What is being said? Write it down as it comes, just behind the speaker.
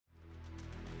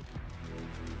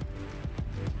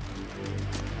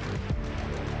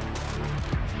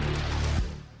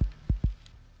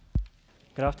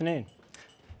Good afternoon.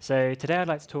 So today I'd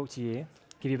like to talk to you,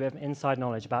 give you a bit of inside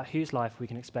knowledge about whose life we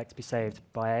can expect to be saved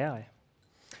by AI,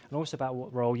 and also about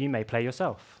what role you may play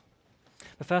yourself.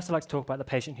 But first I'd like to talk about the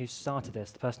patient who started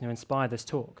this, the person who inspired this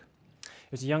talk.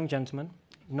 It was a young gentleman,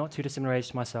 not too dissimilar age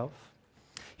to myself.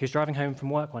 He was driving home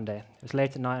from work one day. It was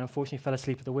late at night and unfortunately fell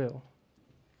asleep at the wheel.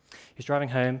 He was driving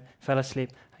home, fell asleep,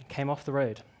 and came off the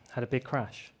road, had a big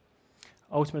crash.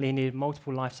 Ultimately, he needed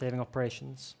multiple life-saving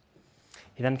operations.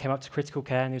 He then came up to critical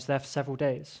care and he was there for several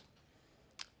days.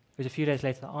 It was a few days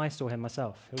later that I saw him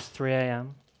myself. It was 3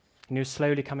 a.m. and he was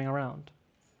slowly coming around.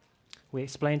 We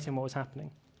explained to him what was happening.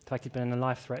 In fact, he'd been in a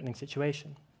life-threatening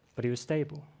situation, but he was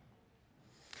stable.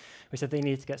 We said that he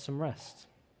needed to get some rest.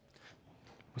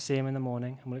 We'll see him in the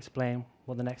morning and we'll explain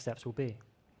what the next steps will be.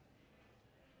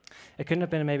 It couldn't have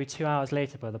been maybe 2 hours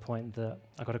later by the point that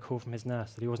I got a call from his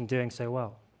nurse that he wasn't doing so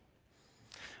well.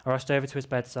 I rushed over to his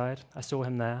bedside. I saw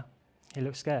him there. He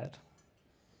looked scared.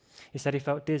 He said he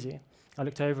felt dizzy. I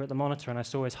looked over at the monitor and I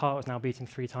saw his heart was now beating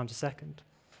 3 times a second.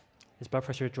 His blood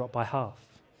pressure had dropped by half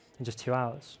in just 2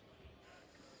 hours.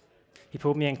 He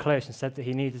pulled me in close and said that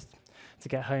he needed to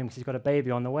get home because he's got a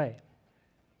baby on the way.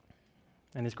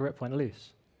 And his grip went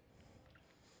loose.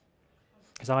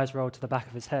 His eyes rolled to the back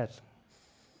of his head.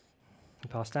 He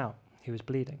passed out. He was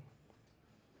bleeding.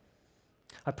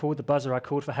 I pulled the buzzer, I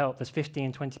called for help. There's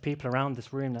 15, 20 people around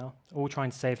this room now, all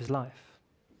trying to save his life.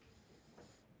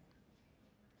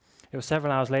 It was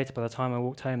several hours later by the time I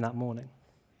walked home that morning.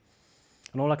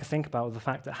 And all I could think about was the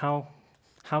fact that how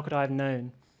could I have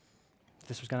known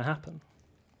this was going to happen?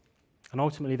 And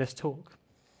ultimately this talk.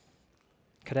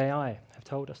 Could AI have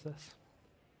told us this?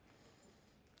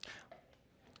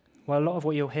 Well, a lot of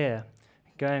what you'll hear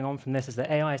going on from this is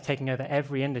that AI is taking over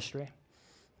every industry.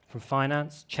 From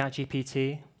finance,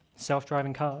 ChatGPT,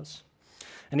 self-driving cars.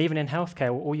 And even in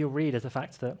healthcare, all you'll read is the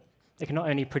fact that it can not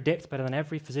only predict better than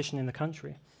every physician in the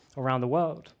country or around the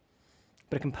world,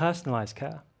 but it can personalize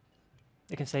care.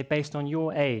 It can say, based on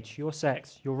your age, your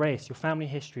sex, your race, your family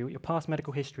history, what your past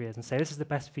medical history is, and say, this is the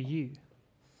best for you.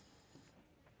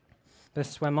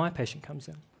 This is where my patient comes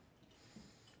in.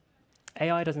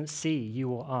 AI doesn't see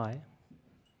you or I.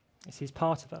 It sees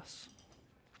part of us.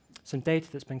 Some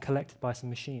data that's been collected by some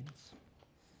machines.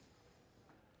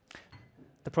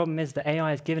 The problem is that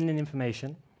AI is given in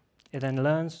information, it then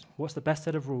learns what's the best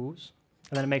set of rules,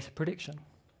 and then it makes a prediction.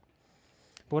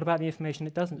 But what about the information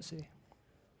it doesn't see?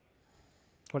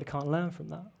 Well, it can't learn from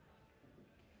that.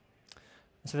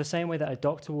 And so the same way that a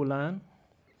doctor will learn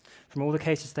from all the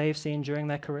cases they've seen during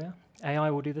their career, AI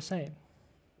will do the same.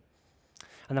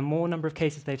 And the more number of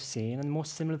cases they've seen, and the more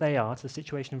similar they are to the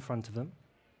situation in front of them,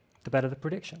 the better the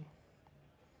prediction.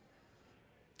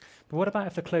 But what about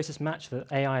if the closest match that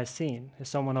AI has seen is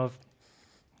someone of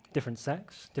different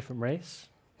sex, different race,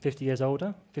 50 years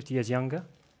older, 50 years younger?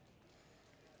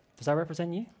 Does that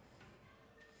represent you?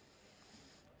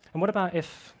 And what about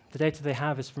if the data they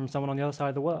have is from someone on the other side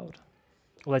of the world,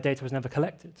 or their data was never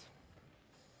collected,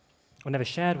 or never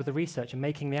shared with the researcher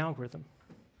making the algorithm?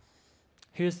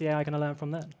 Who's the AI going to learn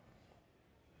from then?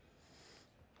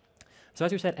 So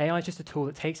as we said, AI is just a tool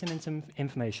that takes in some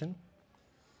information,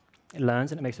 it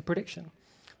learns and it makes a prediction.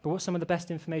 But what's some of the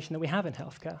best information that we have in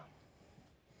healthcare?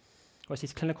 Well, it's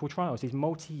these clinical trials, these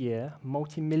multi-year,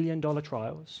 multi-million-dollar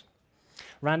trials,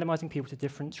 randomizing people to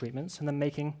different treatments and then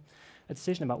making a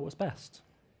decision about what's best.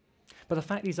 But the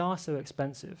fact these are so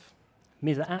expensive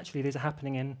means that actually these are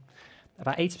happening in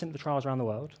about 80% of the trials around the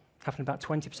world, happening in about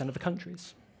 20% of the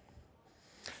countries.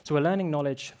 So we're learning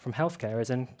knowledge from healthcare is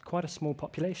in quite a small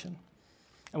population.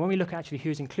 And when we look at actually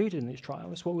who's included in these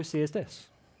trials, what we'll see is this.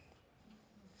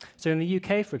 So in the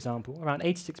UK, for example, around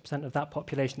 86% of that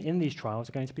population in these trials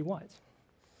are going to be white.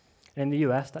 And in the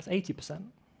US, that's 80%.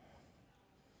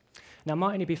 Now, it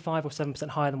might only be 5 or 7%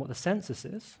 higher than what the census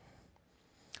is,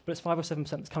 but it's 5 or 7%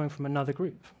 that's coming from another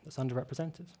group that's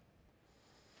underrepresented.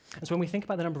 And so when we think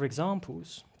about the number of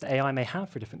examples that AI may have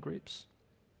for different groups,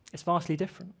 it's vastly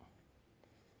different.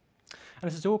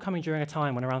 And this is all coming during a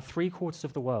time when around 3/4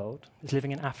 of the world is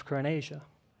living in Africa and Asia.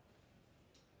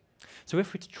 So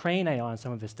if we train AI on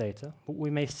some of this data, what we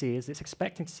may see is it's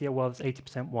expecting to see a world that's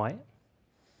 80% white,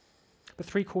 but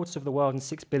 3/4 of the world and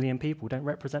 6 billion people don't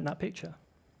represent that picture.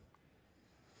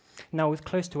 Now, with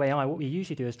close to AI, what we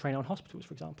usually do is train it on hospitals,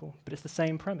 for example, but it's the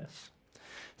same premise.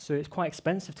 So it's quite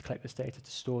expensive to collect this data,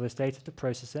 to store this data, to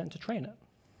process it, and to train it.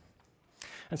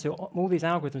 And so all these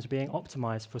algorithms are being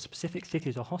optimized for specific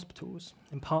cities or hospitals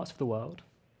in parts of the world,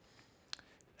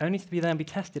 only to then be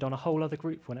tested on a whole other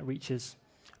group when it reaches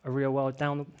a real world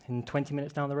in 20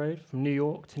 minutes down the road, from New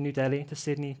York to New Delhi to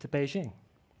Sydney to Beijing.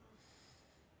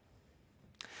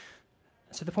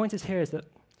 So the point is here is that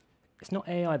it's not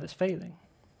AI that's failing.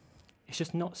 It's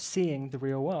just not seeing the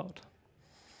real world.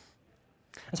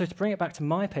 And so to bring it back to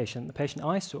my patient, the patient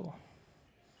I saw,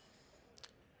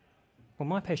 well,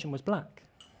 my patient was black.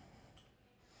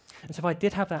 And so if I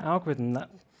did have that algorithm, that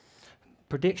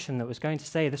prediction that was going to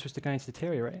say this was going to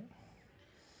deteriorate,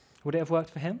 would it have worked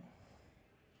for him?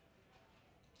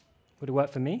 Would it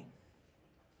work for me?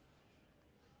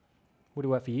 Would it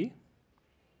work for you?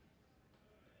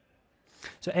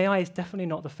 So AI is definitely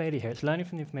not the failure here. It's learning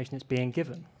from the information it's being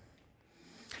given.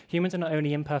 Humans are not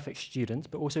only imperfect students,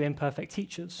 but also imperfect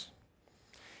teachers.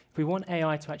 If we want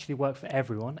AI to actually work for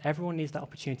everyone, everyone needs that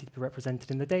opportunity to be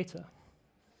represented in the data.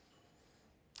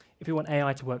 If we want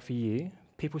AI to work for you,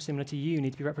 people similar to you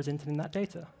need to be represented in that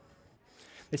data.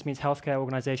 This means healthcare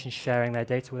organizations sharing their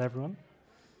data with everyone,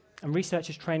 and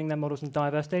researchers training their models in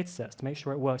diverse data sets to make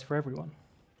sure it works for everyone.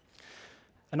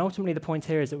 And ultimately, the point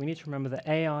here is that we need to remember that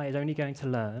AI is only going to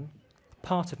learn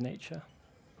part of nature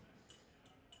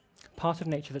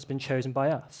that's been chosen by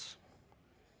us.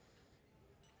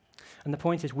 And the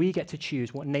point is, we get to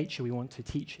choose what nature we want to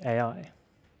teach AI.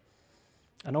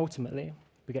 And ultimately,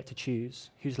 we get to choose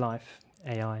whose life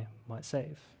AI might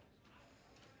save.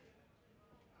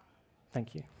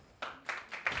 Thank you.